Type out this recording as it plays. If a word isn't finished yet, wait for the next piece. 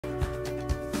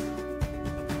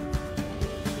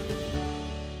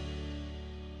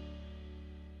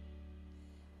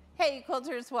Hey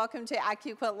quilters, welcome to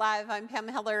AccuQuilt Live. I'm Pam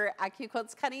Heller,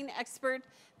 AccuQuilt's cutting expert.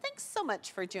 Thanks so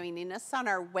much for joining us on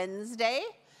our Wednesday.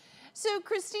 So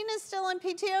Christina's still on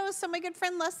PTO, so my good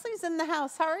friend Leslie's in the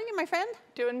house. How are you, my friend?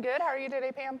 Doing good. How are you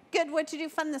today, Pam? Good. What'd you do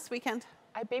fun this weekend?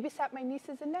 I babysat my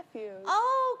nieces and nephews.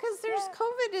 Oh, because there's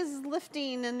COVID is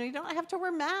lifting and we don't have to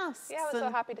wear masks. Yeah, I was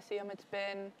so happy to see them. It's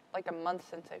been like a month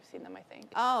since I've seen them, I think.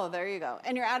 Oh, there you go.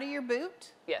 And you're out of your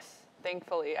boot? Yes,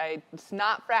 thankfully. It's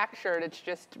not fractured. It's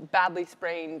just badly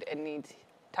sprained and needs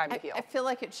time to heal. I feel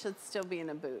like it should still be in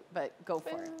a boot, but go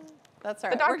for it. That's all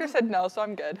right. The doctor said no, so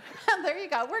I'm good. There you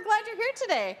go. We're glad you're here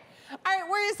today. All right,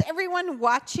 where is everyone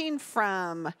watching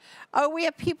from? Oh, we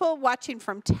have people watching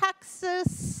from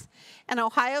Texas and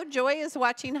Ohio. Joy is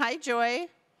watching. Hi, Joy.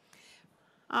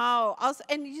 Oh, also,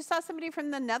 and you saw somebody from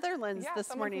the Netherlands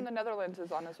this morning. Yeah, someone from the Netherlands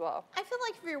is on as well. I feel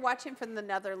like if you're watching from the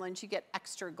Netherlands, you get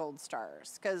extra gold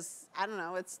stars because, I don't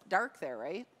know, it's dark there,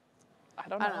 right? I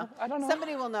don't know.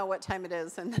 Somebody will know what time it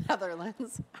is in the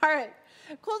Netherlands. All right.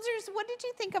 Quilters, what did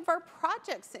you think of our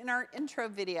projects in our intro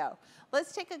video?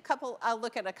 Let's take a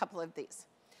look at a couple of these.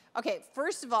 Okay,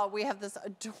 first of all, we have this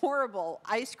adorable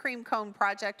ice cream cone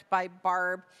project by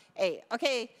Barb A.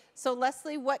 Okay, so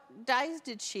Leslie, what dies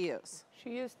did she use?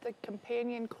 She used the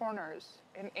companion corners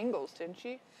in angles, didn't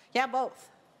she? Yeah,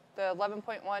 both. The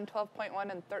 11.1,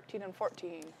 12.1, and 13 and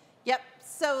 14. Yep,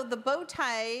 so the bow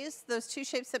ties, those two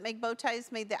shapes that make bow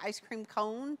ties made the ice cream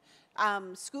cone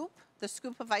scoop, the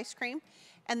scoop of ice cream.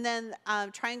 And then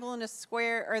triangle and a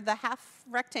square, or the half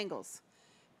rectangles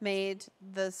made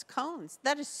those cones.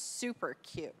 That is super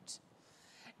cute.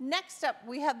 Next up,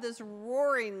 we have this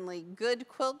roaringly good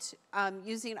quilt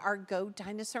using our Go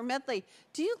Dinosaur medley.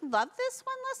 Do you love this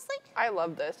one, Leslie? I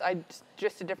love this.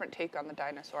 Just a different take on the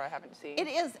dinosaur I haven't seen. It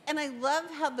is, and I love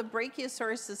how the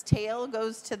Brachiosaurus's tail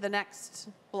goes to the next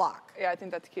block. Yeah, I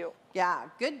think that's cute. Yeah,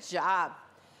 good job.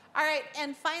 All right,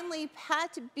 and finally,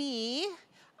 Pat B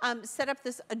set up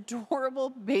this adorable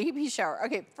baby shower.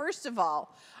 Okay, first of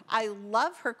all, I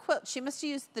love her quilt. She must have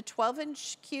used the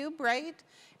 12-inch cube, right?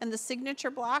 And the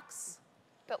signature blocks.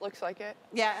 That looks like it.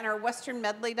 Yeah, and our Western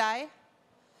medley die.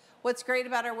 What's great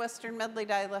about our Western medley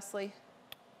die, Leslie?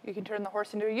 You can turn the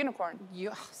horse into a unicorn.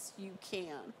 Yes, you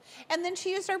can. And then she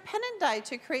used our pennant die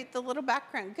to create the little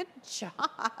background. Good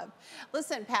job.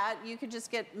 Listen, Pat, you could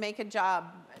just make a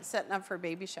job setting up for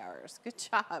baby showers. Good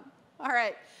job. All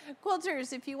right,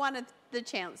 quilters, if you wanted the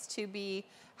chance to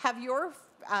have your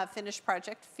finished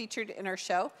project featured in our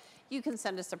show, you can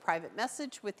send us a private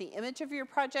message with the image of your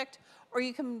project, or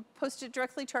you can post it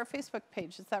directly to our Facebook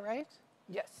page. Is that right?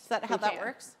 Yes. Is that how that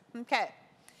works? Okay.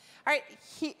 All right,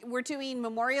 we're doing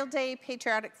Memorial Day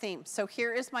patriotic theme. So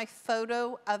here is my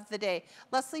photo of the day.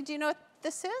 Leslie, do you know what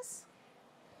this is?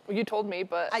 Well, you told me,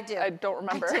 but I don't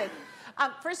remember. I did.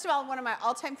 First of all, one of my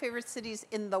all-time favorite cities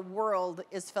in the world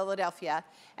is Philadelphia.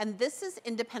 And this is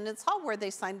Independence Hall, where they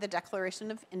signed the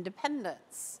Declaration of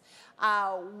Independence.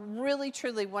 Really,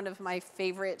 truly one of my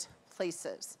favorite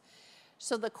places.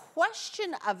 So the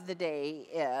question of the day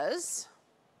is,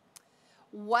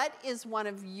 what is one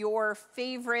of your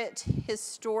favorite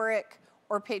historic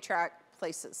or patriotic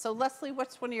places? So Leslie,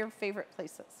 what's one of your favorite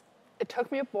places? It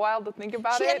took me a while to think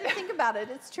about it. She had to think about it,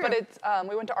 it's true. But it's,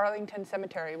 we went to Arlington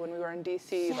Cemetery when we were in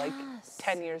DC like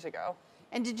 10 years ago.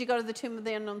 And did you go to the Tomb of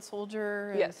the Unknown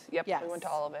Soldier? Yes, yep, we went to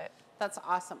all of it. That's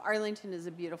awesome. Arlington is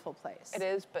a beautiful place. It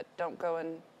is, but don't go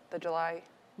in the July.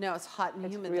 No, it's hot and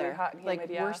humid there. It's really hot and humid,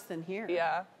 like worse than here.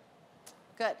 Yeah.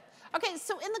 Good. Okay,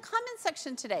 so in the comment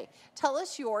section today, tell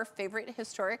us your favorite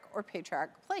historic or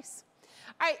patriotic place.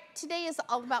 All right, today is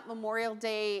all about Memorial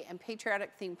Day and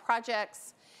patriotic themed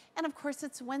projects. And of course,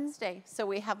 it's Wednesday, so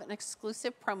we have an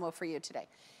exclusive promo for you today.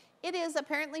 It is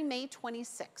apparently May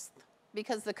 26th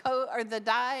because the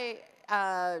die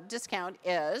discount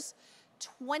is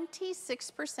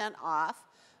 26% off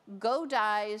Go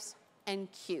Dies and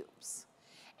Cubes.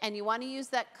 And you want to use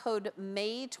that code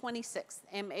May26,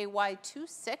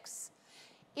 M-A-Y-26.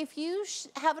 If you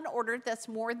have an order that's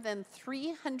more than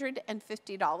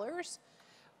 $350,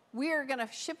 we are going to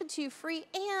ship it to you free,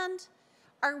 and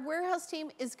our warehouse team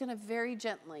is going to very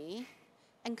gently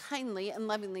and kindly and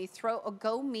lovingly throw a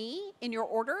Go Me in your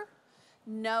order.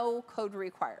 No code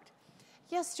required.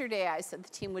 Yesterday, I said the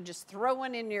team would just throw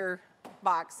one in your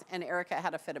box, and Erica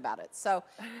had a fit about it. So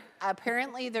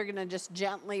apparently, they're going to just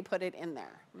gently put it in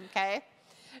there, okay?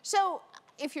 So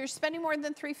if you're spending more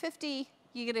than $350,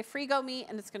 you get a free Go Me,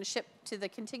 and it's going to ship to the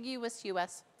contiguous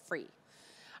U.S. free.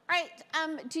 All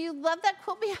right, do you love that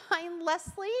quilt behind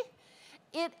Leslie?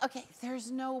 Okay, there's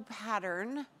no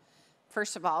pattern,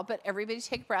 first of all, but everybody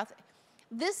take a breath.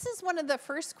 This is one of the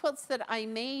first quilts that I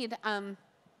made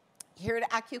Here at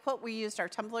AccuQuilt, we used our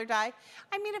Tumbler Die.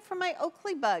 I made it for my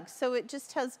Oakley bugs, so it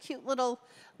just has cute little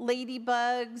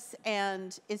ladybugs,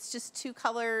 and it's just 2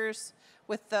 colors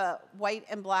with the white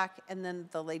and black and then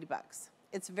the ladybugs.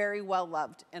 It's very well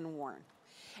loved and worn.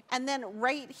 And then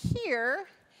right here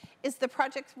is the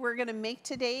project we're gonna make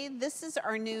today. This is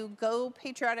our new Go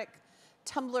Patriotic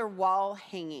Tumbler wall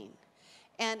hanging.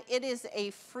 And it is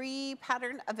a free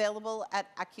pattern available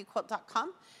at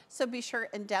AccuQuilt.com. So be sure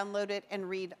and download it and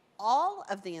read all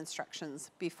of the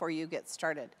instructions before you get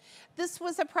started. This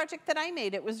was a project that I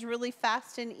made. It was really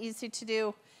fast and easy to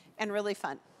do and really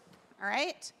fun. All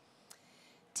right.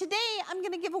 Today, I'm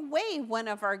gonna give away one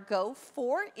of our Go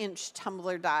 4-inch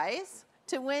tumbler dies.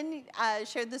 To win,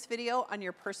 share this video on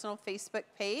your personal Facebook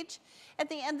page. At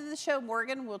the end of the show,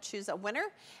 Morgan will choose a winner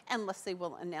and Leslie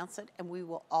will announce it and we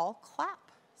will all clap.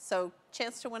 So,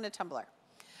 chance to win a tumbler.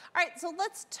 All right, so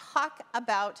let's talk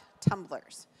about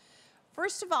tumblers.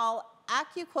 First of all,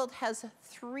 AccuQuilt has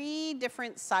 3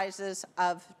 different sizes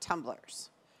of tumblers,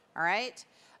 all right?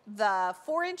 The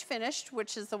 4-inch finished,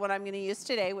 which is the one I'm gonna use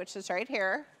today, which is right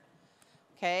here,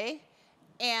 okay?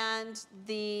 And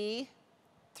the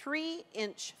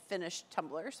 3-inch finished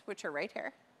tumblers, which are right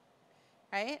here,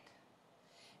 right?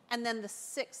 And then the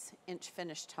 6-inch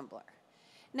finished tumbler.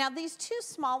 Now these 2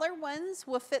 smaller ones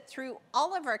will fit through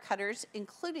all of our cutters,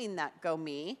 including that Go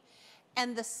Me,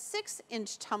 and the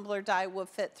 6-inch tumbler die will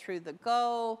fit through the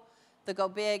Go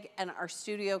Big, and our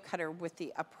studio cutter with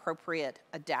the appropriate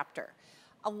adapter.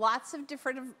 Lots of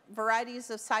different varieties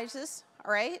of sizes,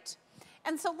 all right?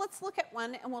 And so let's look at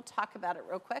one and we'll talk about it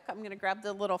real quick. I'm gonna grab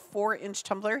the little 4-inch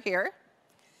tumbler here.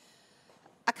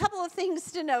 A couple of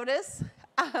things to notice.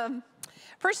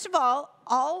 First of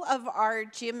all of our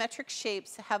geometric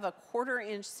shapes have a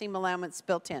 1/4-inch seam allowance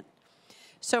built in.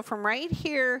 So from right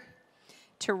here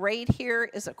to right here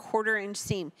is a 1/4-inch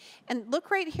seam. And look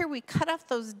right here, we cut off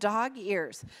those dog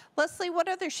ears. Leslie, what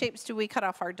other shapes do we cut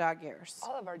off our dog ears?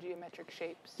 All of our geometric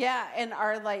shapes. Yeah, and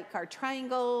our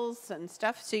triangles and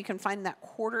stuff, so you can find that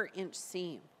 1/4-inch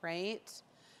seam, right?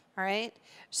 All right,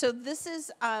 so this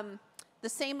is, the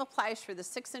same applies for the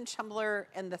 6-inch tumbler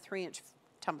and the 3-inch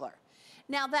tumbler.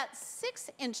 Now that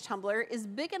 6-inch tumbler is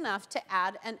big enough to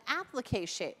add an applique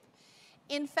shape.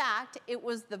 In fact, it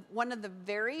was one of the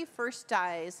very first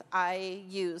dies I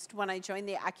used when I joined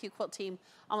the AccuQuilt team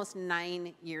almost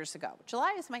 9 years ago.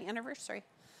 July is my anniversary.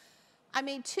 I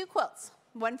made 2 quilts,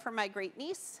 one for my great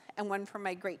niece and one for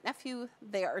my great nephew.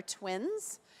 They are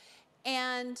twins.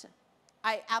 And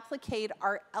I appliqued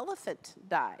our elephant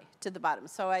die to the bottom.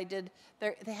 So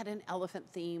they had an elephant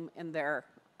theme in their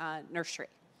nursery.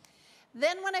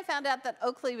 Then when I found out that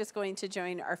Oakley was going to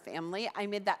join our family, I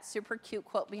made that super cute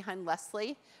quilt behind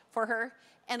Leslie for her.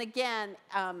 And again,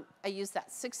 I used that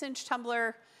 6-inch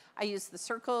tumbler. I used the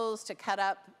circles to cut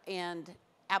up and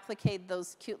applique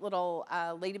those cute little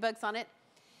ladybugs on it.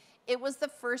 It was the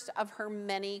first of her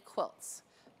many quilts.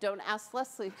 Don't ask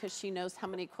Leslie because she knows how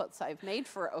many quilts I've made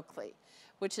for Oakley,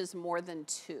 which is more than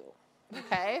 2,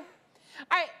 okay?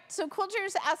 All right, so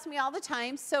quilters ask me all the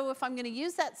time, so if I'm gonna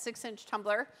use that 6-inch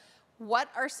tumbler, what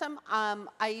are some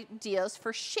ideas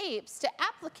for shapes to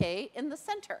applique in the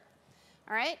center?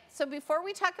 All right, so before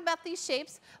we talk about these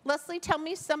shapes, Leslie, tell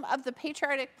me some of the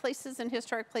patriotic places and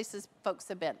historic places folks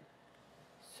have been.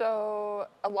 So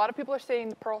a lot of people are saying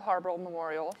the Pearl Harbor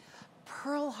Memorial.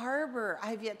 Pearl Harbor,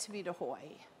 I've yet to be to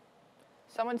Hawaii.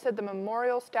 Someone said the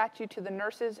memorial statue to the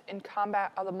nurses in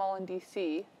combat of the Mall in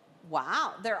D.C.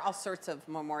 Wow, there are all sorts of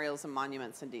memorials and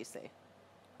monuments in D.C.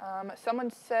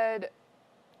 Someone said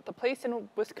the place in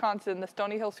Wisconsin, the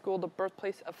Stony Hill School, the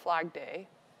birthplace of Flag Day.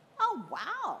 Oh,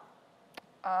 wow.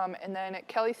 And then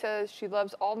Kelly says she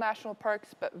loves all national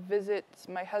parks, but visits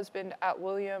my husband at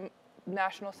William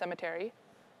National Cemetery.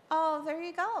 Oh, there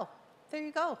you go. There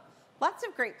you go. Lots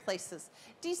of great places.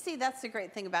 DC, that's the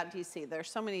great thing about DC.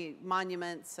 There's so many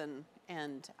monuments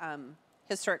and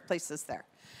historic places there.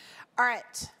 All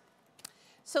right.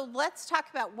 So let's talk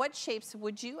about what shapes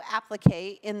would you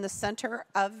applique in the center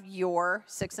of your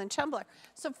 6-inch tumbler.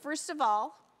 So first of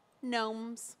all,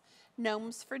 gnomes.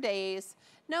 Gnomes for days.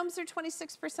 Gnomes are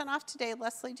 26% off today.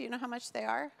 Leslie, do you know how much they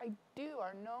are? I do.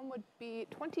 Our gnome would be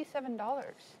 $27.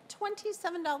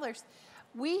 $27.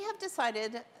 We have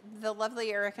decided, the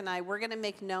lovely Eric and I, we're going to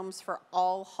make gnomes for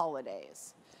all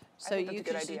holidays. So you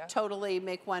can totally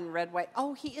make one red, white.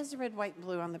 Oh, he is red, white, and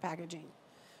blue on the packaging.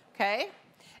 Okay.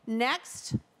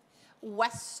 Next,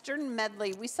 Western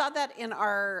medley. We saw that in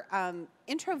our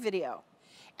intro video.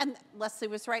 And Leslie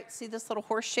was right. See this little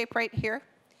horse shape right here?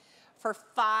 For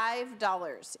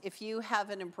 $5, if you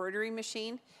have an embroidery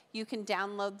machine, you can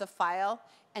download the file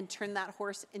and turn that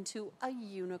horse into a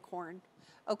unicorn.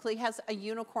 Oakley has a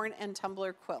unicorn and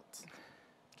tumbler quilt.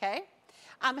 Okay.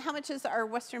 How much is our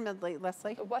Western medley,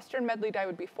 Leslie? The Western medley die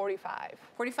would be $45.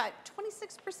 45,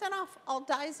 26% off all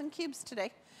dies and cubes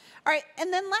today. All right,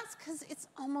 and then last, because it's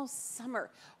almost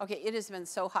summer. Okay, it has been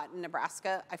so hot in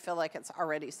Nebraska, I feel like it's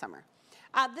already summer.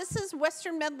 This is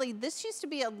Western medley. This used to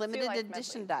be a limited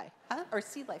edition die, or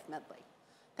Sea Life medley.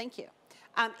 Thank you.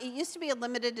 It used to be a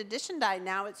limited edition die.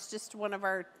 Now it's just one of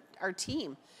our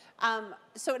team.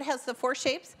 So it has the 4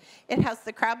 shapes. It has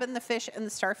the crab and the fish and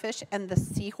the starfish and the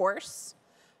seahorse.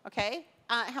 Okay.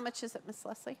 How much is it, Miss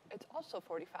Leslie? It's also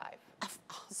 $45.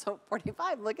 Also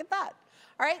 $45. Look at that.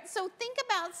 All right. So think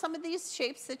about some of these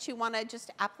shapes that you want to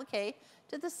just applique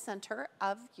to the center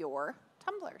of your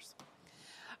tumblers.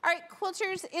 All right,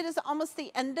 quilters, it is almost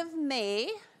the end of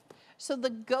May. So the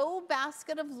Go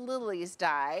Basket of Lilies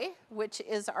die, which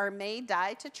is our May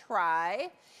die to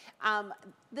try.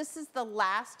 This is the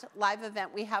last live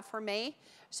event we have for May.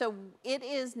 So it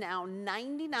is now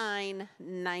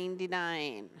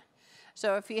 $99.99.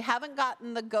 So if you haven't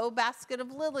gotten the Go Basket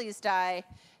of Lilies die,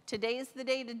 today's the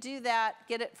day to do that.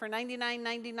 Get it for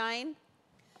 $99.99.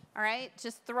 All right,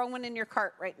 just throw one in your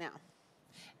cart right now.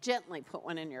 Gently put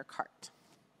one in your cart.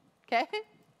 Okay?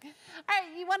 All right,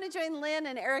 you want to join Lynn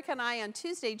and Erica and I on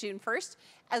Tuesday, June 1st,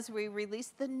 as we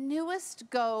release the newest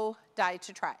Go die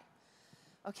to try.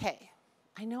 Okay,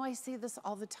 I know I say this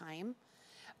all the time,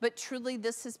 but truly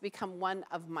this has become one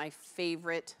of my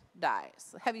favorite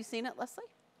dies. Have you seen it, Leslie?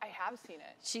 I have seen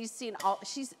it. She's seen all.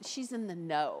 She's in the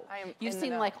know. You've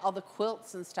seen like all the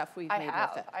quilts and stuff we've made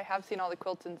with it. I have seen all the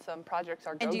quilts and some projects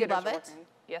our And do you love it? working.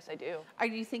 Yes, I do. Or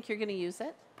do you think you're going to use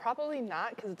it? Probably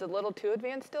not, because it's a little too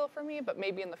advanced still for me, but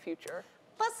maybe in the future.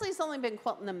 Leslie's only been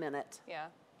quilting a minute. Yeah,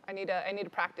 I need to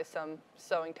practice some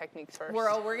sewing techniques first.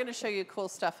 We're going to show you cool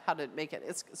stuff how to make it.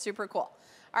 It's super cool.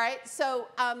 All right, so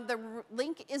the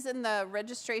link is in the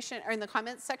registration or in the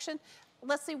comments section.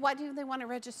 Leslie, why do they want to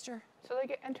register? So they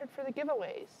get entered for the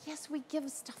giveaways. Yes, we give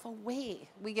stuff away.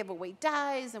 We give away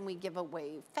dies and we give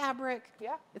away fabric.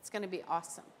 Yeah. It's going to be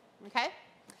awesome. Okay?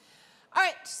 All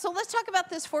right, so let's talk about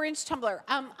this 4-inch tumbler.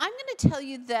 I'm going to tell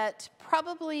you that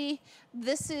probably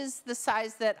this is the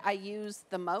size that I use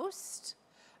the most.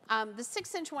 The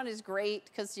 6-inch one is great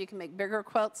because you can make bigger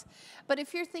quilts. But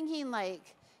if you're thinking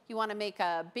like you want to make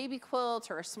a baby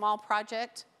quilt or a small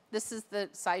project, this is the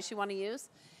size you want to use.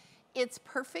 It's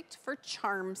perfect for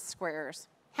charm squares.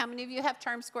 How many of you have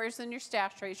charm squares in your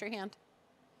stash? Raise your hand.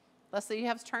 Leslie, you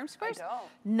have charm squares? I don't.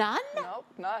 None? Nope,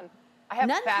 none. I have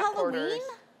None fat Halloween? quarters.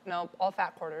 Nope, all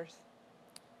fat quarters.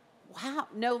 Wow,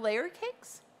 no layer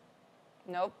cakes?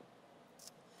 Nope.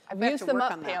 I've We have used to them work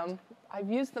up, on that. Pam.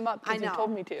 I've used them up I because know. you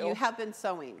told me to. You have been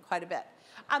sewing quite a bit.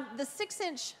 The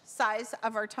 6-inch size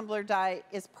of our tumbler die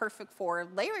is perfect for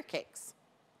layer cakes.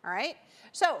 All right?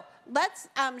 So let's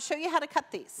show you how to cut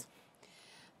these.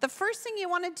 The first thing you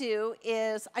want to do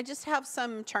is, I just have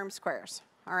some charm squares,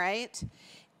 all right?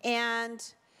 And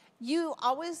you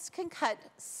always can cut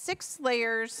 6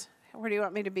 layers. Where do you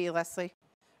want me to be, Leslie?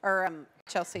 Or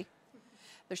Chelsea?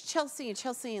 There's Chelsea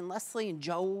and Leslie and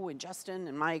Joe and Justin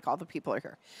and Mike. All the people are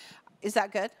here. Is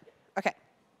that good? Okay.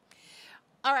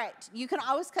 All right. You can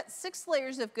always cut 6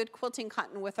 layers of good quilting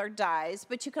cotton with our dies,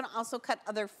 but you can also cut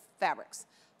other fabrics.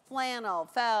 Flannel,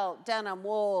 felt, denim,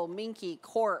 wool, minky,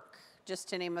 cork, just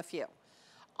to name a few.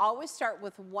 Always start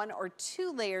with 1 or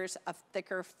 2 layers of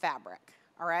thicker fabric,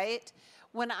 all right?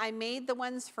 When I made the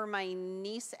ones for my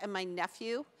niece and my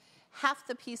nephew, half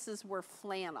the pieces were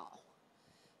flannel.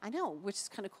 I know, which is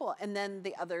kind of cool. And then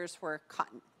the others were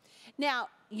cotton. Now,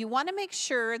 you want to make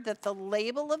sure that the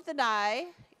label of the die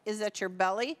is at your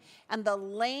belly and the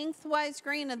lengthwise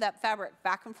grain of that fabric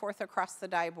back and forth across the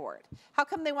die board. How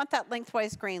come they want that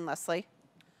lengthwise grain, Leslie?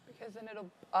 Because then it'll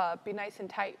be nice and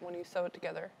tight when you sew it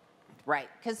together. Right,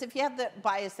 because if you have the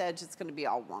bias edge, it's going to be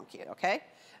all wonky, okay?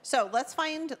 So let's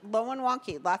find low and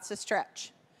wonky, lots of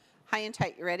stretch. High and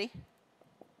tight, you ready?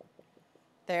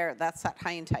 There, that's that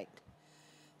high and tight.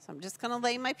 So I'm just going to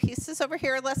lay my pieces over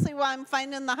here. Leslie, while I'm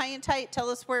finding the high and tight, tell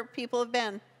us where people have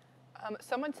been.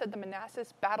 Someone said the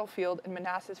Manassas Battlefield in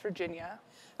Manassas, Virginia.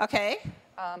 Okay.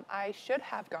 I should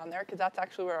have gone there because that's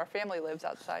actually where our family lives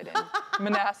outside in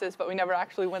Manassas, but we never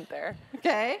actually went there.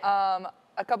 Okay.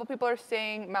 A couple people are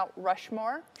saying Mount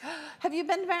Rushmore. Have you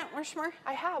been to Mount Rushmore?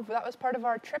 I have. That was part of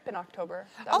our trip in October.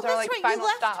 That Oh, was our, that's right. final You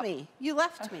left stop. me. You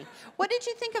left me. What did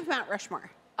you think of Mount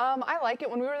Rushmore? I like it.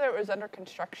 When we were there, it was under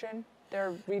construction.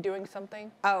 They're redoing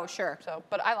something. Oh, sure. So,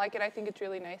 but I like it. I think it's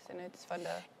really nice and it's fun to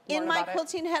learn In my about it.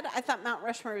 quilting head, I thought Mount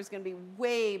Rushmore was going to be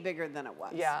way bigger than it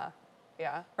was. Yeah.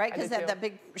 Yeah. Right? I Because did they have too. that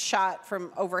big shot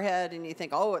from overhead and you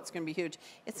think, oh, it's going to be huge.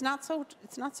 It's not so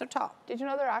tall. Did you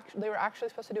know they were actually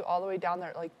supposed to do all the way down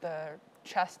there, like the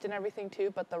chest and everything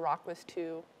too, but the rock was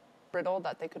too brittle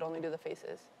that they could only do the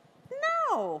faces.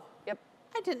 No. Yep.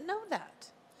 I didn't know that.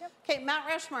 Yep. Okay, Mount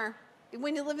Rushmore.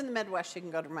 When you live in the Midwest, you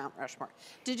can go to Mount Rushmore.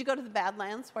 Did you go to the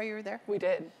Badlands while you were there? We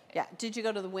did. Yeah. Did you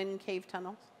go to the Wind Cave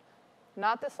tunnels?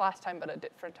 Not this last time, but a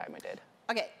different time we did.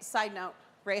 Okay, side note,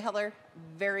 Ray Heller,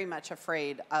 very much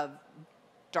afraid of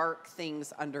dark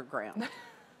things underground.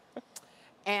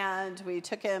 And we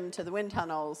took him to the wind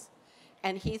tunnels,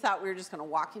 and he thought we were just going to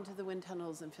walk into the wind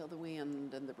tunnels and feel the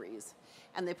wind and the breeze.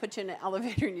 And they put you in an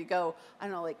elevator, and you go, I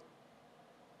don't know, like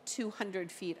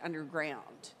 200 feet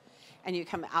underground. And you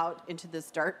come out into this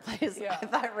dark place. Yeah. I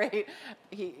thought Ray,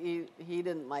 he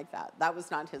didn't like that. That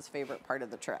was not his favorite part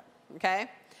of the trip, okay?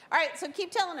 All right, so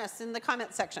keep telling us in the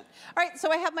comment section. All right, so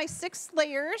I have my 6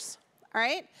 layers, all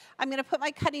right? I'm gonna put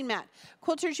my cutting mat.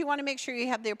 Quilters, you wanna make sure you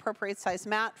have the appropriate size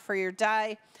mat for your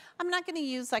die. I'm not gonna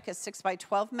use like a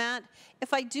 6x12 mat.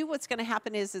 If I do, what's gonna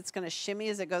happen is it's gonna shimmy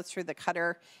as it goes through the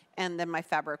cutter, and then my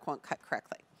fabric won't cut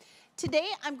correctly. Today,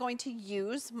 I'm going to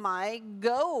use my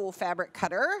Go fabric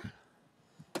cutter,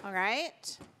 all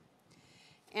right?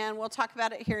 And we'll talk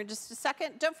about it here in just a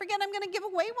second. Don't forget, I'm going to give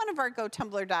away one of our Go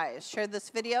Tumbler dies. Share this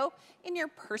video in your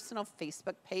personal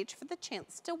Facebook page for the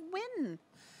chance to win.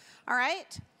 All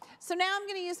right? So now I'm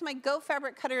going to use my Go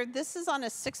fabric cutter. This is on a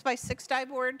 6x6 die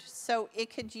board, so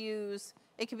it could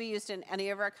be used in any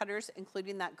of our cutters,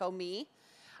 including that Go Me.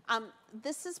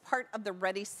 This is part of the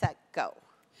Ready, Set, Go.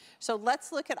 So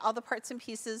let's look at all the parts and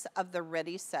pieces of the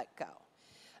Ready, Set, Go.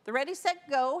 The Ready, Set,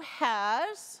 Go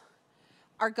has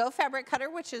our Go fabric cutter,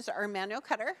 which is our manual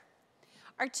cutter.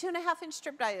 Our 2.5-inch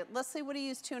strip die. Leslie, what do you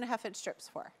use 2.5-inch strips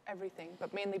for? Everything,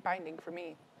 but mainly binding for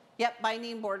me. Yep,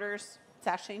 binding, borders,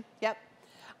 sashing, yep.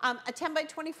 A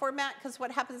 10x24 mat, because what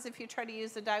happens if you try to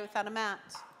use a die without a mat?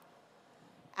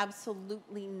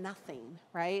 Absolutely nothing,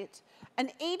 right? An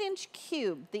 8-inch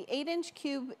cube. The 8-inch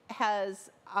cube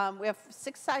has, we have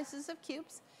 6 sizes of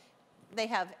cubes. They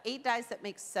have 8 dies that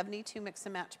make 72 mix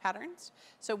and match patterns.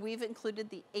 So we've included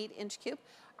the 8-inch cube.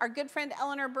 Our good friend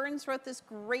Eleanor Burns wrote this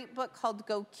great book called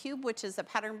Go Cube, which is a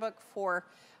pattern book for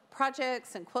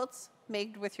projects and quilts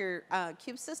made with your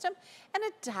cube system. And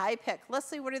a die pick.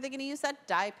 Leslie, what are they going to use that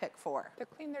die pick for? To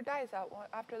clean their dies out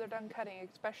after they're done cutting,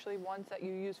 especially ones that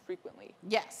you use frequently.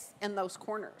 Yes, in those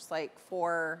corners, like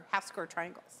for half square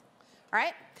triangles. All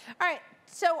right? All right,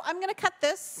 so I'm going to cut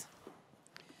this.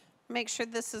 Make sure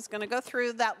this is going to go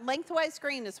through. That lengthwise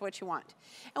grain is what you want.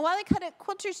 And while I cut it,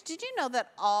 quilters, did you know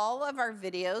that all of our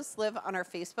videos live on our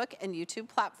Facebook and YouTube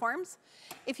platforms?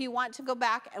 If you want to go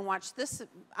back and watch this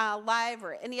live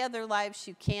or any other lives,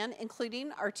 you can,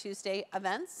 including our Tuesday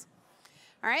events.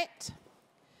 All right.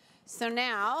 So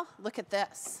now, look at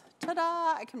this.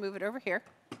 Ta-da! I can move it over here.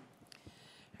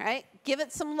 All right. Give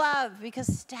it some love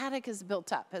because static is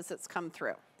built up as it's come through.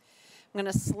 I'm going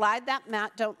to slide that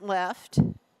mat, don't lift.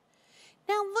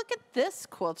 Now look at this,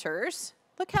 quilters.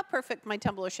 Look how perfect my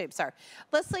tumbler shapes are.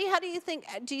 Leslie, how do you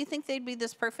think they'd be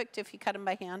this perfect if you cut them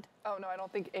by hand? Oh no, I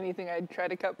don't think anything I'd try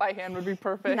to cut by hand would be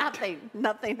perfect.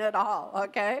 Nothing at all,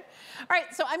 okay? All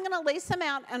right, so I'm gonna lace them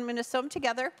out, and I'm gonna sew them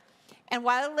together. And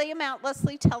while I lay them out,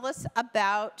 Leslie, tell us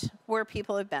about where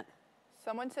people have been.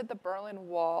 Someone said the Berlin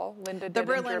Wall, Linda did The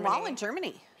Berlin in Germany. Wall in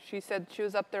Germany. She said she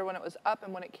was up there when it was up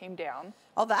and when it came down.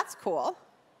 Oh, that's cool.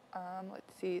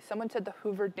 Let's see, someone said the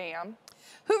Hoover Dam.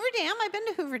 Hoover Dam, I've been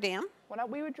to Hoover Dam. When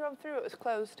we drove through, it was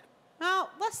closed. Oh,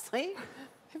 Leslie,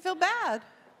 I feel bad.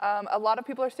 A lot of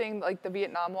people are saying like the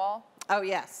Vietnam Wall. Oh,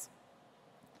 yes.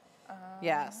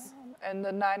 Yes. And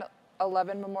the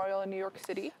 9/11 Memorial in New York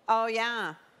City. Oh,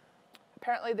 yeah.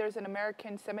 Apparently there's an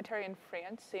American cemetery in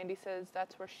France. Sandy says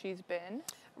that's where she's been.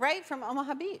 Right, from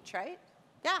Omaha Beach, right?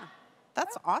 Yeah,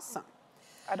 that's awesome.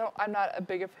 I'm not a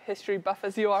big of history buff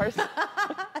as you are. So.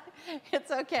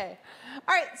 It's okay.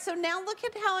 All right, so now look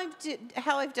at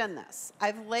how I've done this.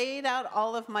 I've laid out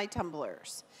all of my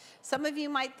tumblers. Some of you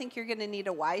might think you're gonna need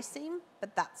a Y seam,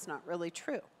 but that's not really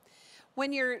true.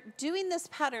 When you're doing this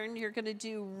pattern, you're gonna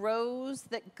do rows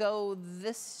that go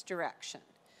this direction.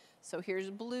 So here's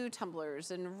blue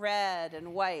tumblers and red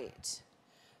and white,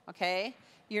 okay?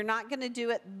 You're not gonna do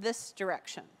it this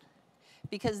direction,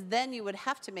 because then you would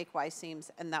have to make Y seams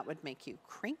and that would make you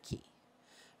cranky,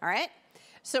 all right?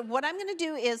 So what I'm gonna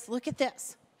do is, look at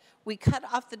this. We cut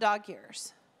off the dog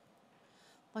ears.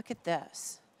 Look at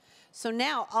this. So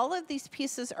now all of these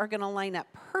pieces are gonna line up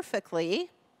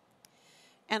perfectly,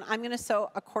 and I'm gonna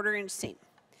sew a 1/4-inch seam.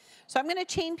 So I'm gonna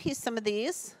chain piece some of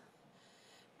these,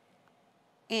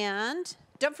 and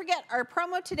don't forget our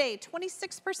promo today,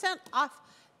 26% off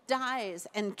dies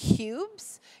and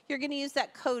cubes. You're going to use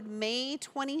that code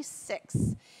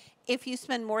May26. If you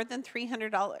spend more than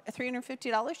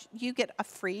 $350, you get a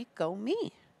free Go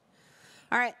Me.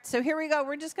 All right, so here we go.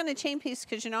 We're just going to chain piece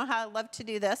because you know how I love to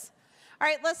do this. All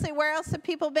right, Leslie, where else have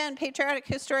people been? Patriotic,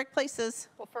 historic places.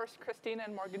 Well, first, Christina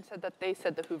and Morgan said that they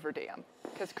said the Hoover Dam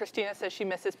because Christina says she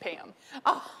misses Pam.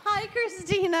 Oh, hi,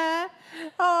 Christina.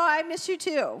 Oh, I miss you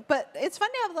too. But it's fun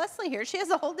to have Leslie here. She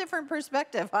has a whole different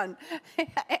perspective on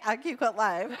AccuQuilt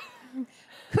Live.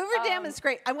 Hoover Dam is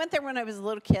great. I went there when I was a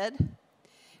little kid,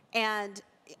 and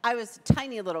I was a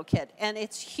tiny little kid, and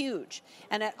it's huge,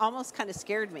 and it almost kind of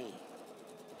scared me.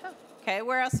 Okay,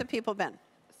 where else have people been?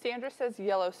 Sandra says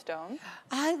Yellowstone.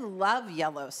 I love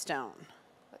Yellowstone.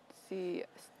 Let's see.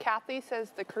 Kathy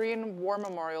says the Korean War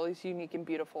Memorial is unique and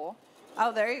beautiful.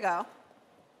 Oh, there you go.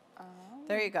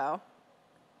 There you go.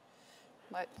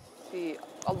 Let's see.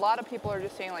 A lot of people are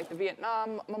just saying like the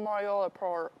Vietnam Memorial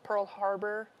or Pearl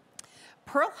Harbor.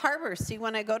 Pearl Harbor. See,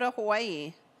 when I go to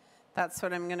Hawaii, that's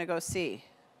what I'm going to go see.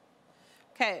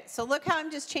 Okay, so look how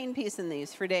I'm just chain piecing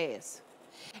these for days.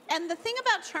 And the thing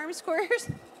about charm squares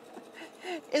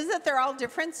is that they're all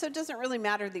different, so it doesn't really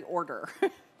matter the order.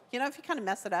 You know, if you kind of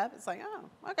mess it up, it's like,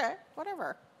 oh, okay,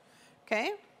 whatever.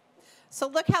 Okay? So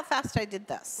look how fast I did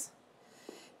this.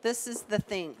 This is the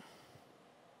thing.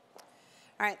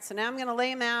 All right, so now I'm going to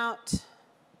lay them out.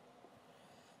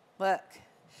 Look.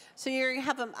 So you're going to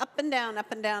have them up and down,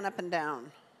 up and down, up and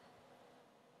down.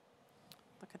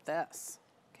 Look at this.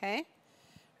 Okay?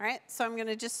 All right, so I'm going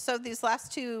to just sew these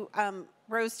last two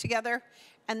rows together,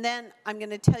 and then I'm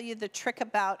going to tell you the trick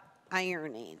about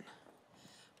ironing.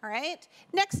 All right,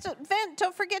 next event,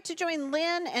 don't forget to join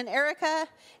Lynn and Erica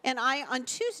and I on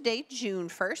Tuesday, June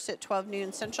 1st at 12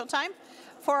 noon Central Time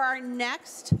for our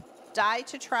next Die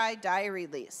to Try die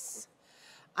release.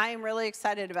 I am really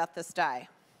excited about this die.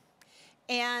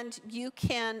 And you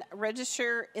can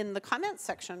register in the comments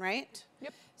section, right?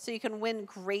 Yep. So you can win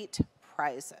great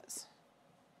prizes.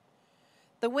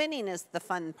 The winning is the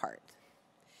fun part.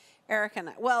 Eric and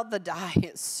I, well, the die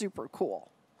is super cool.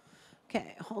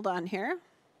 Okay, hold on here.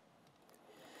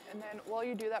 And then while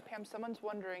you do that, Pam, someone's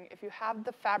wondering, if you have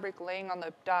the fabric laying on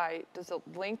the die, does the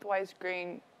lengthwise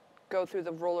grain go through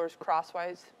the rollers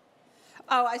crosswise?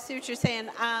 Oh, I see what you're saying.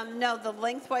 No, the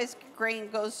lengthwise grain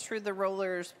goes through the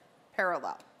rollers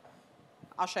parallel.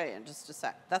 I'll show you in just a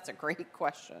sec. That's a great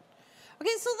question.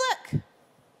 Okay, so look.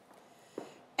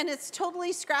 And it's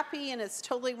totally scrappy and it's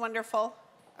totally wonderful,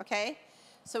 okay?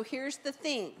 So here's the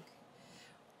thing.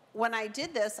 When I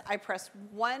did this, I pressed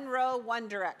one row one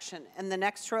direction and the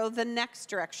next row the next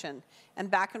direction and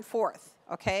back and forth,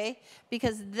 okay?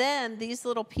 Because then these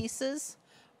little pieces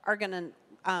are gonna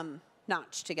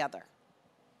notch together.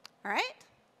 All right?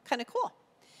 Kind of cool.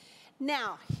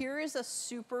 Now, here is a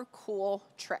super cool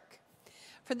trick.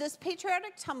 For this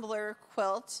patriotic tumbler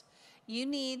quilt, you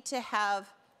need to have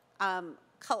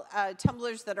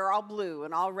tumblers that are all blue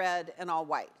and all red and all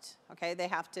white, okay? They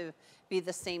have to be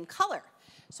the same color.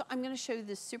 So I'm going to show you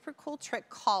this super cool trick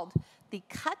called the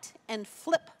cut and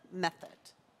flip method.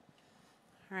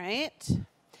 All right?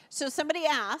 So somebody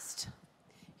asked,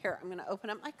 here, I'm going to open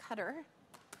up my cutter.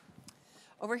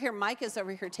 Over here, Mike is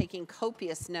over here taking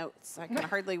copious notes. I can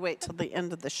hardly wait till the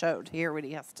end of the show to hear what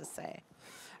he has to say.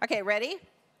 Okay, ready?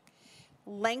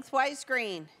 Lengthwise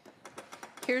grain.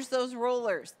 Here's those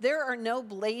rollers. There are no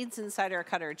blades inside our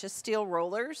cutter, just steel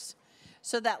rollers.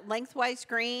 So that lengthwise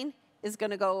grain is going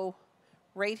to go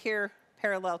right here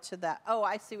parallel to that. Oh,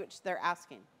 I see what they're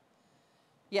asking.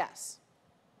 Yes.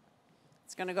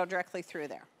 It's going to go directly through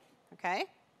there. Okay?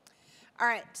 All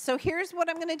right, so here's what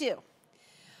I'm going to do.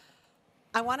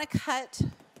 I want to cut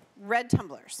red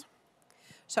tumblers.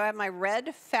 So I have my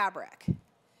red fabric.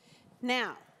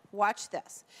 Now, watch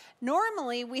this.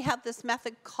 Normally, we have this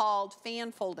method called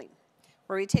fan folding,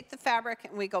 where we take the fabric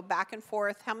and we go back and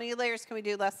forth. How many layers can we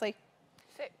do, Leslie?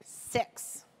 6.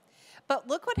 6. But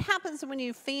look what happens when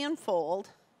you fan fold.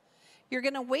 You're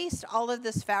going to waste all of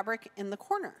this fabric in the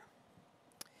corner.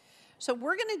 So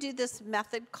we're going to do this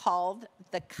method called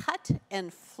the cut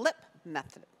and flip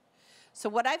method. So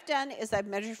what I've done is I've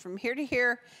measured from here to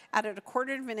here, added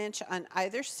 1/4 of an inch on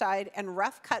either side, and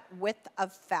rough cut width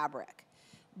of fabric.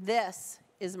 This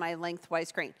is my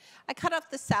lengthwise grain. I cut off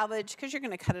the salvage because you're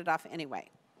going to cut it off anyway.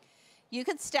 You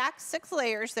could stack 6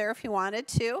 layers there if you wanted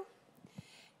to.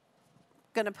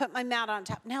 Going to put my mat on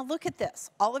top. Now look at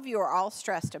this. All of you are all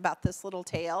stressed about this little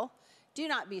tail. Do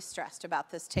not be stressed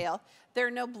about this tail. There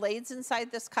are no blades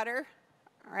inside this cutter,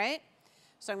 all right?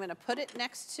 So I'm going to put it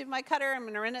next to my cutter. I'm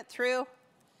going to run it through.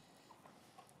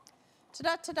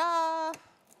 Ta-da, ta-da.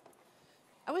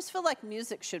 I always feel like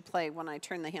music should play when I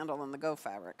turn the handle on the Go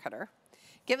fabric cutter.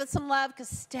 Give it some love because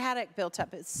static built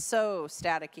up. It's so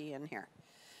staticky in here,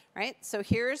 right? So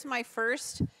here's my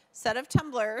first set of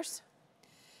tumblers.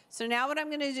 So now what I'm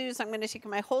going to do is I'm going to take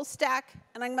my whole stack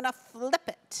and I'm going to flip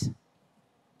it.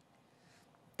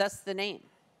 That's the name.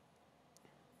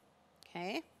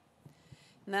 Okay.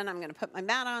 And then I'm going to put my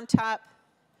mat on top.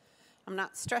 I'm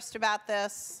not stressed about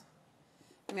this.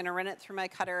 I'm going to run it through my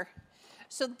cutter.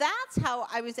 So that's how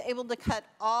I was able to cut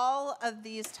all of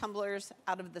these tumblers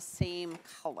out of the same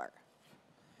color,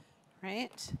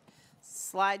 right?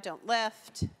 Slide, don't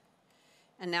lift.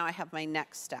 And now I have my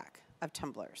next stack of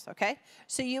tumblers, okay?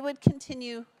 So you would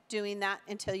continue doing that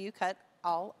until you cut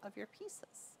all of your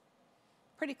pieces.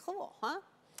 Pretty cool, huh?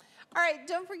 All right,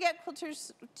 don't forget,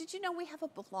 quilters, did you know we have a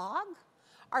blog?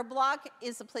 Our blog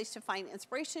is a place to find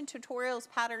inspiration,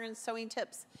 tutorials, patterns, sewing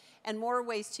tips, and more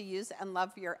ways to use and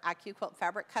love your AccuQuilt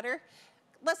fabric cutter.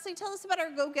 Leslie, tell us about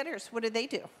our go-getters. What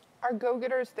do? Our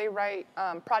go-getters, they write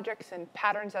projects and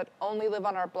patterns that only live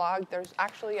on our blog. There's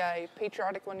actually a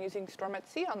patriotic one using Storm at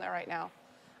Sea on there right now.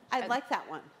 I like that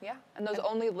one. Yeah, and those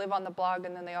only live on the blog,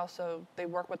 and then they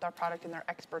work with our product and they're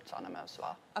experts on them as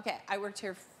well. Okay, I worked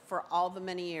here for all the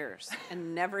many years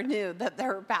and never knew that there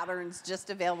were patterns just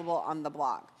available on the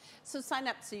blog. So sign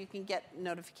up so you can get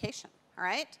notification, all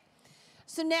right?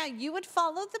 So now you would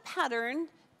follow the pattern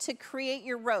to create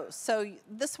your rows. So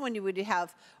this one you would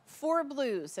have 4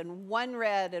 blues and 1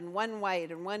 red and 1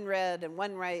 white and 1 red and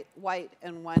 1 white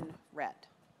and 1 red,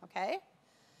 okay?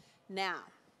 Now,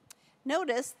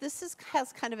 notice this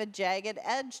has kind of a jagged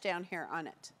edge down here on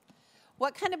it.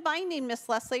 What kind of binding, Miss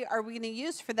Leslie, are we going to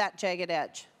use for that jagged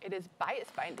edge? It is bias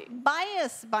binding.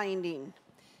 Bias binding.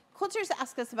 Quilters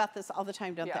ask us about this all the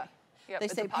time, don't they? Yep, they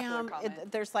say, Pam,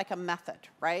 there's like a method,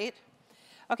 right?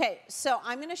 Okay, so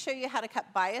I'm going to show you how to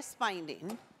cut bias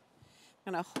binding.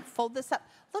 I'm going to fold this up.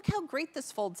 Look how great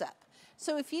this folds up.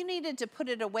 So if you needed to put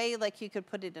it away, like you could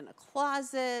put it in a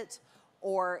closet,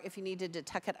 or if you needed to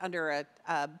tuck it under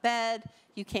a bed,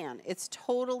 you can. It's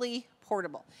totally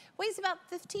portable. Weighs about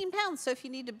 15 pounds, so if you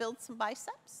need to build some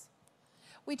biceps.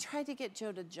 We tried to get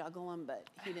Joe to juggle them, but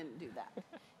he didn't do that.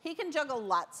 He can juggle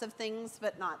lots of things,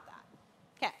 but not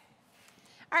that. Okay.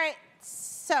 All right,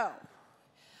 so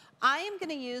I am going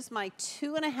to use my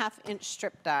 2.5-inch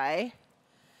strip die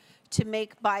to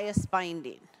make bias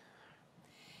binding.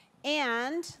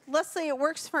 And Leslie, it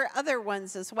works for other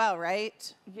ones as well,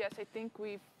 right? Yes, I think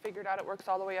we figured out it works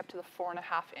all the way up to the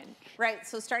 4.5-inch. Right,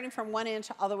 so starting from 1 inch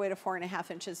all the way to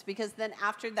 4.5 inches, because then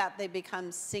after that they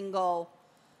become single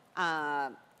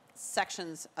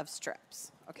sections of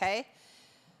strips, okay?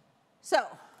 So,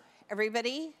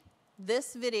 everybody,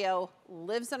 this video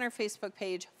lives on our Facebook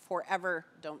page forever,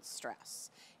 don't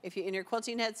stress. If you in your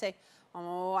quilting head say,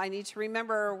 oh, I need to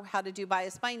remember how to do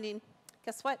bias binding,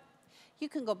 guess what? You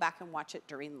can go back and watch it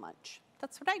during lunch.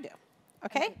 That's what I do,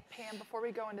 okay? And Pam, before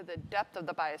we go into the depth of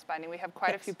the bias binding, we have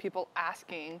quite a few people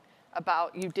asking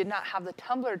about you did not have the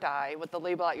tumbler die with the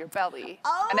label at your belly.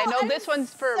 Oh, and I know this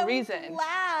one's for a reason.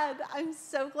 I'm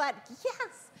so glad.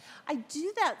 Yes, I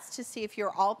do that to see if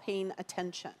you're all paying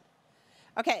attention.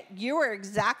 Okay, you were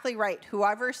exactly right.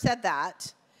 Whoever said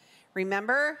that,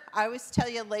 remember, I always tell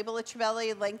you label at your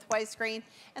belly, lengthwise grain.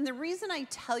 And the reason I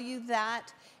tell you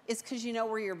that is because you know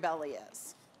where your belly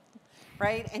is,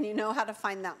 right? And you know how to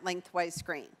find that lengthwise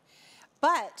grain.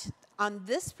 But on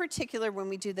this particular, when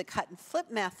we do the cut and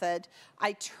flip method,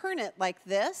 I turn it like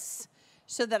this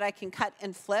so that I can cut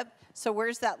and flip. So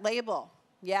where's that label?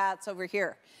 Yeah, it's over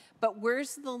here. But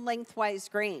where's the lengthwise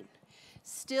grain?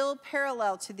 Still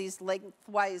parallel to these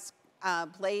lengthwise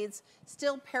blades,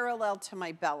 still parallel to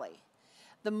my belly.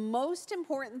 The most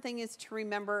important thing is to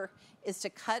remember is to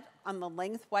cut on the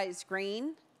lengthwise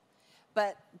grain,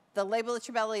 but the label at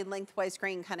your belly lengthwise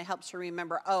grain kind of helps you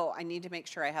remember, oh, I need to make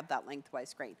sure I have that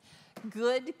lengthwise grain.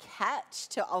 Good catch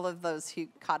to all of those who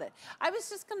caught it. I was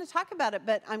just going to talk about it,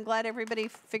 but I'm glad everybody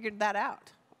figured that out,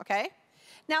 okay?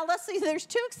 Now, Leslie, there's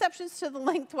 2 exceptions to the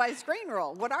lengthwise grain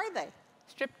rule. What are they?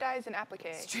 Strip dies and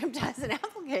applique. Strip dies and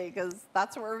applique, because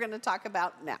that's what we're going to talk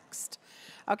about next.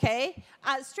 Okay?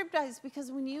 Strip dies, because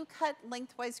when you cut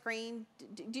lengthwise grain,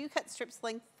 do you cut strips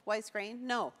lengthwise grain?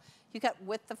 No. You cut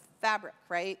with the fabric,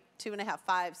 right? 2.5,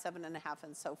 5, 7.5,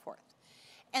 and so forth.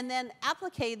 And then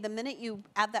applique, the minute you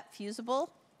add that fusible,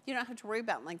 you don't have to worry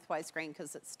about lengthwise grain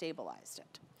because it stabilized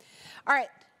it. All right,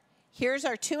 here's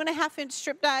our 2.5-inch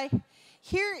strip die.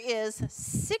 Here is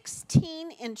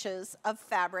 16 inches of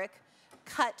fabric,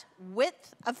 cut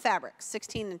width of fabric,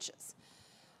 16 inches.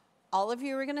 All of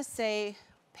you are going to say,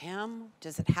 Pam,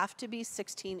 does it have to be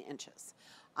 16 inches?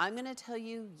 I'm going to tell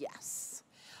you yes.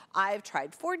 I've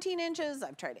tried 14 inches,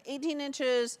 I've tried 18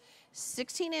 inches,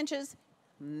 16 inches,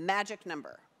 magic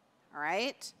number, all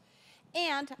right?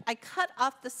 And I cut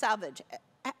off the selvage.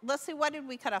 Leslie, why did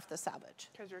we cut off the selvage?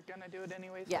 Because you're gonna do it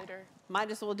anyways Yeah, later.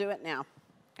 might as well do it now,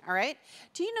 all right?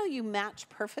 Do you know you match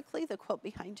perfectly the quilt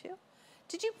behind you?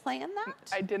 Did you plan that?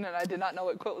 I didn't. I did not know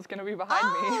what quilt was gonna be behind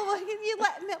me. Oh, you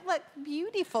let it look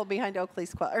beautiful behind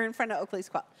Oakley's quilt, or in front of Oakley's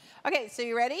quilt. Okay, so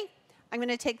you ready? I'm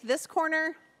gonna take this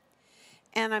corner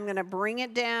and I'm gonna bring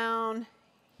it down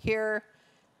here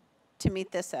to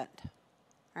meet this end,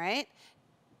 all right?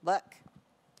 Look,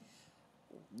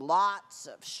 lots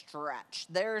of stretch.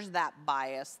 There's that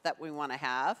bias that we wanna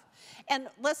have. And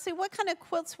let's see, what kind of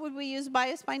quilts would we use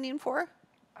bias binding for?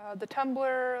 The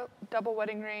tumbler, double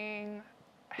wedding ring,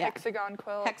 Yeah. hexagon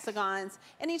quilt. Hexagons.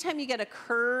 Anytime you get a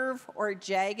curve or a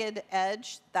jagged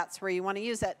edge, that's where you want to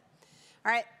use it.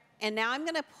 All right, and now I'm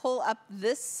going to pull up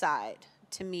this side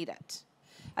to meet it.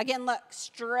 Again, look,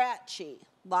 stretchy,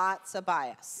 lots of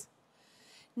bias.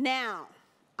 Now,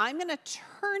 I'm going to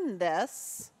turn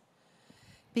this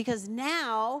because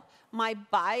now my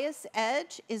bias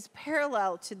edge is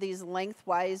parallel to these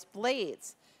lengthwise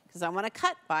blades because I want to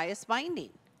cut bias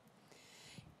binding.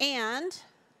 And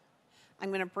I'm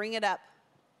going to bring it up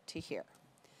to here.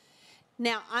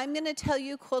 Now, I'm going to tell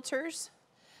you, quilters,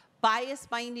 bias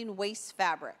binding wastes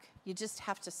fabric. You just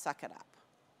have to suck it up,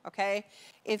 okay?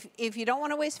 If you don't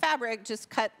want to waste fabric, just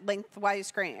cut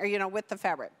lengthwise grain, or, you know, with the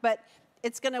fabric. But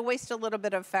it's going to waste a little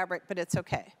bit of fabric, but it's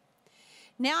okay.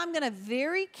 Now I'm going to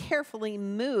very carefully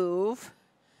move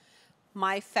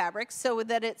my fabric so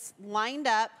that it's lined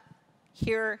up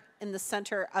here in the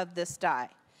center of this die.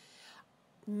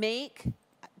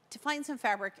 Find some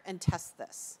fabric and test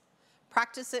this.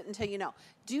 Practice it until you know.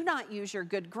 Do not use your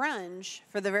good grunge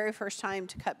for the very first time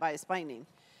to cut bias binding,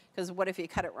 because what if you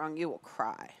cut it wrong? You will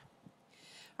cry.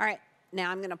 All right,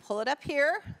 now I'm going to pull it up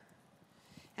here.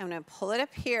 I'm going to pull it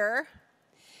up here.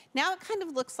 Now it kind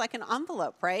of looks like an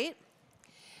envelope, right?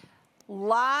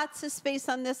 Lots of space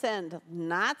on this end,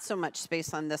 not so much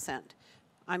space on this end.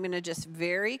 I'm going to just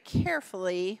very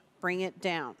carefully bring it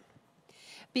down,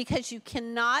 because you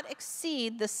cannot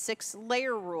exceed the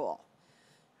 6-layer rule,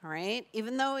 all right?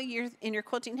 Even though you're in your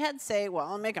quilting head say,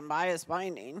 well, I'm making bias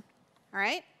binding, all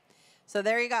right? So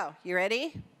there you go. You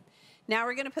ready? Now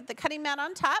we're going to put the cutting mat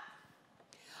on top.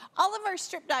 All of our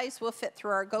strip dies will fit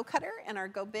through our Go Cutter and our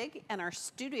Go Big and our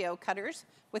Studio cutters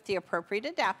with the appropriate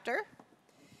adapter.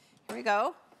 Here we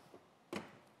go. All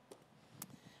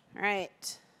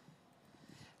right.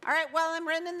 All right, while I'm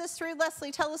running this through,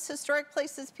 Leslie, tell us historic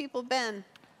places people been.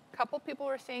 A couple people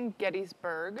were saying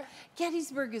Gettysburg.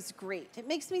 Gettysburg is great. It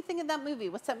makes me think of that movie.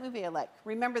 What's that movie I like?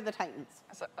 Remember the Titans.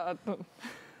 Okay.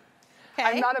 Okay.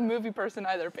 I'm not a movie person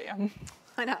either, Pam.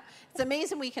 I know. It's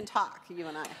amazing we can talk, you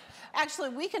and I. Actually,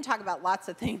 we can talk about lots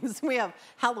of things. We have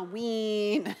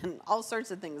Halloween and all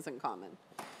sorts of things in common.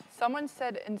 Someone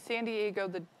said in San Diego,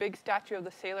 the big statue of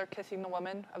the sailor kissing the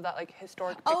woman, of that like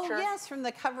historic picture. Oh, yes, from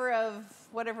the cover of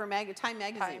whatever, Time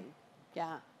magazine. Time.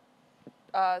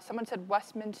 Yeah. Someone said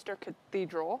Westminster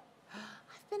Cathedral.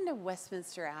 I've been to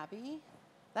Westminster Abbey.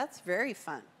 That's very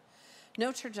fun.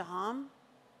 Notre Dame.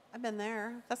 I've been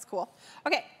there. That's cool.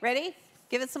 Okay, ready?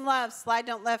 Give it some love. Slide,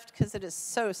 don't lift, because it is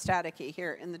so staticky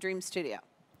here in the Dream Studio.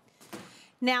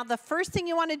 Now, the first thing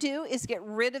you want to do is get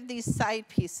rid of these side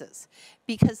pieces,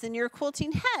 because in your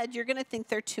quilting head, you're going to think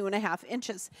they're 2.5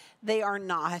 inches. They are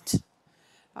not.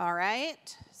 All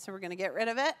right, so we're going to get rid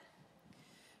of it.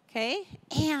 Okay,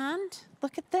 and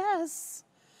look at this.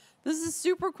 This is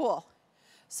super cool.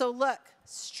 So look,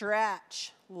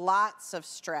 stretch, lots of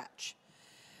stretch.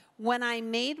 When I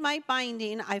made my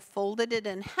binding, I folded it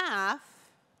in half,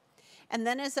 and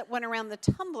then as it went around the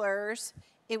tumblers,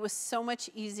 it was so much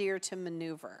easier to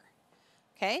maneuver.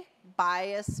 Okay,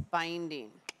 bias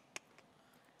binding.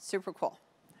 Super cool.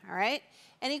 All right,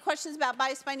 any questions about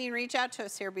bias binding? Reach out to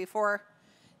us here before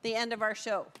the end of our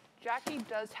show. Jackie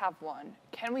does have one.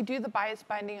 Can we do the bias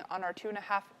binding on our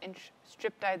 2.5-inch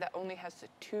strip die that only has the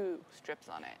 2 strips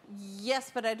on it?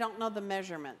 Yes, but I don't know the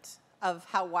measurement of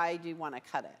how wide you want to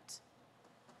cut it.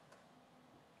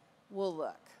 We'll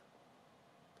look.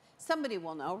 Somebody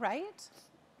will know, right?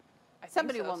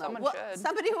 Somebody will know. Someone should.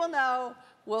 Somebody will know.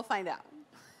 We'll find out.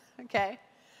 Okay?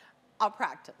 I'll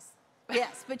practice.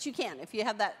 Yes, but you can if you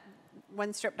have that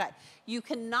one strip die. You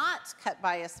cannot cut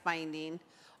bias binding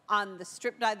on the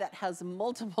strip die that has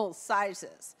multiple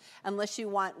sizes unless you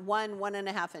want 1,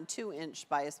 1.5, and 2-inch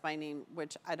bias binding,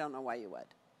 which I don't know why you would.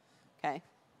 Okay?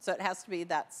 So it has to be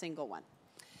that single one.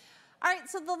 All right,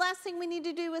 so the last thing we need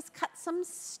to do is cut some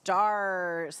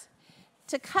stars.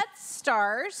 To cut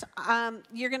stars,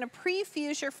 you're going to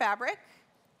pre-fuse your fabric.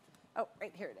 Oh,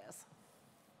 right here it is.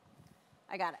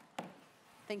 I got it.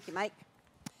 Thank you, Mike.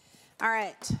 All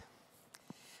right.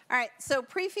 All right, so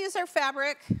prefuse our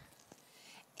fabric,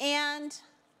 and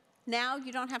now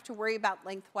you don't have to worry about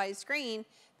lengthwise grain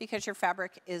because your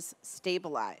fabric is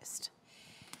stabilized.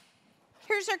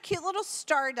 Here's our cute little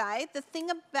star die. The thing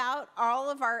about all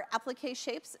of our applique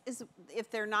shapes is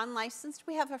if they're non-licensed,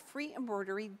 we have a free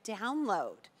embroidery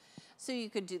download. So you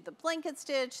could do the blanket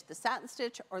stitch, the satin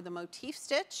stitch, or the motif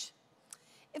stitch.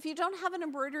 If you don't have an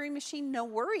embroidery machine, no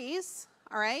worries,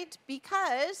 all right,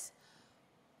 because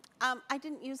I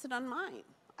didn't use it on mine.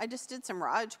 I just did some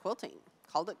raw edge quilting,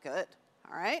 called it good,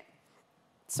 all right?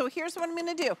 So here's what I'm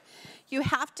gonna do. You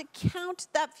have to count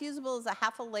that fusible as a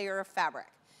half a layer of fabric.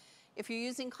 If you're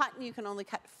using cotton, you can only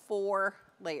cut 4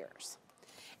 layers.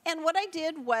 And what I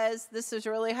did was, this is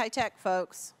really high tech,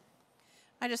 folks.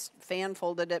 I just fan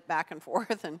folded it back and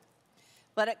forth and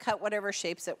let it cut whatever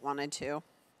shapes it wanted to,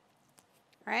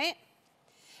 right?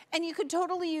 And you could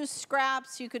totally use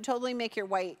scraps. You could totally make your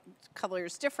white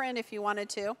colors different if you wanted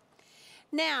to.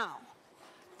 Now,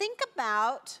 think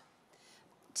about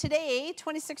today,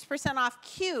 26% off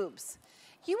cubes.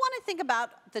 You want to think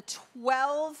about the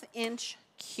 12-inch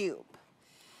cube.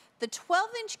 The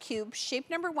 12-inch cube, shape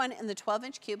number 1 in the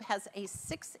 12-inch cube, has a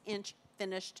 6-inch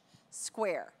finished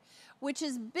square, which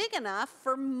is big enough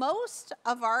for most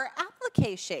of our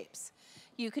applique shapes.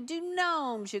 You could do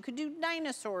gnomes, you could do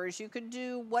dinosaurs, you could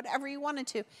do whatever you wanted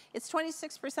to. It's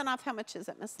 26% off. How much is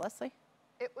it, Miss Leslie?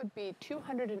 It would be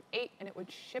 $208, and it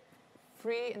would ship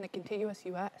free in the contiguous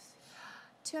U.S.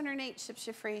 $208 ships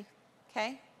you free,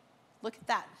 okay? Look at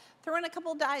that. Throw in a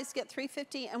couple dies, get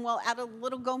 $350, and we'll add a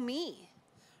little go me,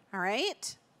 all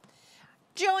right?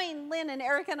 Join Lynn and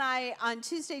Eric and I on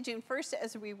Tuesday, June 1st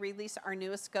as we release our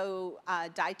newest Go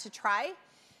die to try.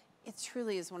 It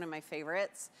truly is one of my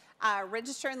favorites.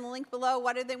 Register in the link below.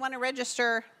 Why do they want to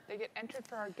register? They get entered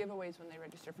for our giveaways when they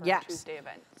register for our Tuesday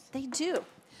events. They do.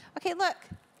 Okay, look.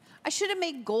 I should have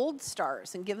made gold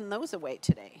stars and given those away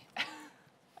today.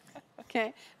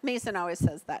 Okay, Mason always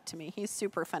says that to me. He's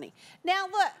super funny. Now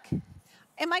look,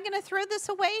 am I going to throw this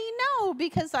away? No,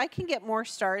 because I can get more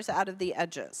stars out of the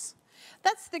edges.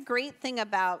 That's the great thing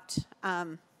about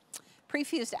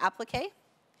prefused applique. All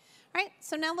right,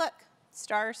 so now look,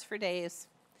 stars for days.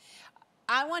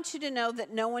 I want you to know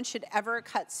that no one should ever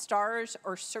cut stars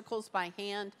or circles by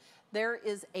hand. There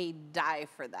is a die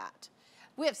for that.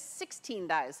 We have 16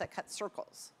 dies that cut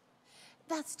circles.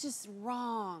 That's just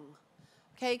wrong,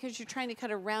 okay, because you're trying to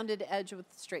cut a rounded edge with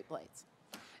straight blades.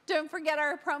 Don't forget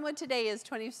our promo today is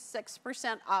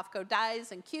 26% off Go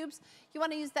dies and cubes. You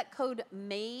want to use that code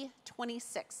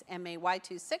MAY26,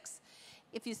 M-A-Y-26.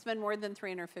 If you spend more than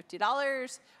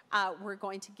 $350, we're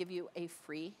going to give you a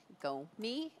free Go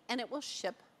Me, and it will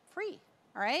ship free,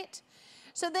 all right?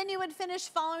 So then you would finish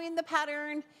following the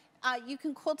pattern. You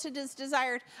can quilt it as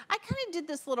desired. I kind of did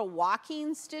this little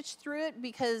walking stitch through it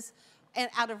because,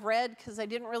 and out of red, because I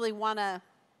didn't really want to,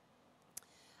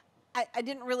 I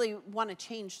didn't really want to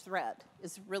change thread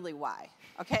is really why,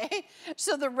 okay?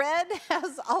 So the red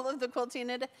has all of the quilting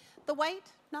in it. The white,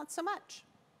 not so much.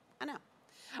 I know.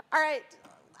 All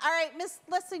right, Miss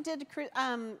Leslie,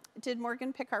 did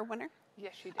Morgan pick our winner?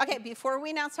 Yes, she did. Okay, before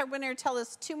we announce our winner, tell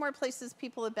us 2 more places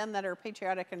people have been that are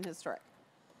patriotic and historic.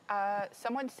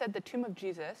 Someone said the Tomb of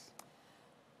Jesus.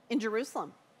 In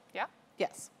Jerusalem. Yeah?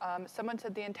 Yes. Someone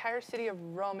said the entire city of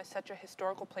Rome is such a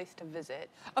historical place to visit.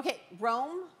 Okay,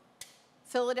 Rome,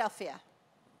 Philadelphia.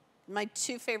 My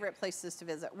 2 favorite places to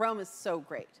visit. Rome is so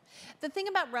great. The thing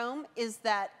about Rome is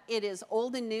that it is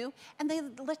old and new, and they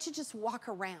let you just walk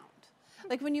around.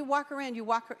 Like when you walk around,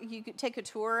 you could take a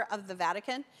tour of the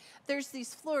Vatican. There's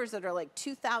these floors that are like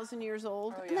 2,000 years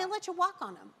old, and they let you walk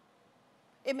on them.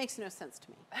 It makes no sense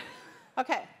to me.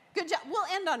 Okay, good job. We'll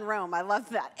end on Rome. I love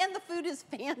that. And the food is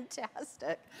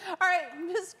fantastic. All right,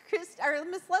 Miss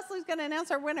Leslie's going to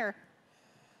announce our winner.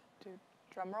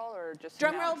 Drum roll or just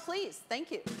drum roll, please.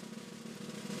 Thank you.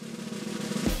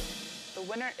 The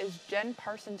winner is Jen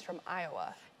Parsons from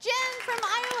Iowa. Jen from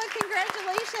Iowa,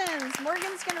 congratulations.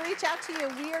 Morgan's going to reach out to you.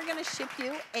 We are going to ship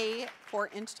you a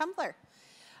 4-inch tumbler.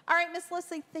 All right, Miss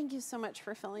Leslie, thank you so much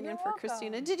for filling in for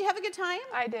Christina. Did you have a good time?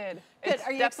 I did. Good.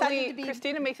 Are you excited to be?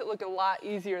 Christina makes it look a lot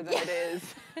easier than it is.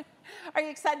 Are you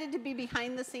excited to be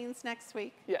behind the scenes next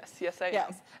week? Yes, I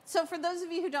am. So for those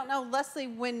of you who don't know, Leslie,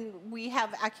 when we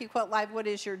have AccuQuilt Live, what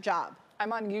is your job?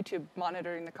 I'm on YouTube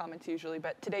monitoring the comments usually,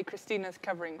 but today Christina's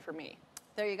covering for me.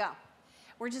 There you go.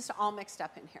 We're just all mixed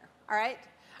up in here, all right?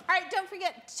 All right, don't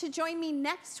forget to join me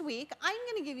next week. I'm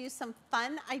going to give you some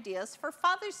fun ideas for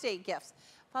Father's Day gifts.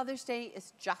 Father's Day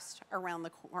is just around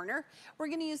the corner. We're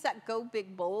going to use that Go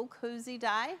Big Bold Cozy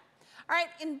die. All right,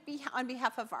 on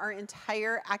behalf of our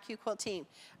entire AccuQuilt team,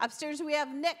 upstairs we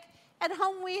have Nick. At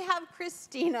home we have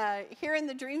Christina. Here in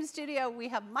the Dream Studio we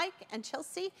have Mike and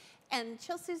Chelsea. And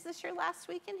Chelsea, is this your last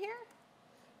week in here?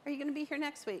 Are you going to be here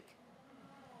next week?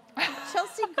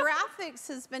 Chelsea Graphics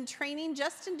has been training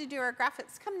Justin to do our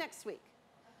graphics. Come next week.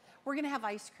 We're going to have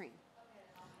ice cream.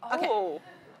 Okay. Oh,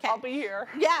 okay. I'll be here.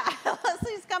 Yeah,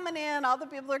 Leslie's coming in. All the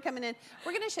people are coming in.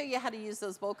 We're going to show you how to use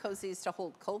those bowl cozies to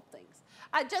hold cold things.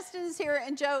 Justin is here,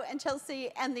 and Joe, and Chelsea,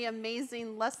 and the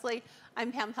amazing Leslie.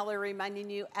 I'm Pam Heller reminding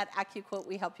you at AccuQuilt,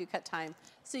 we help you cut time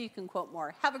so you can quote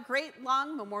more. Have a great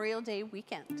long Memorial Day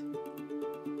weekend.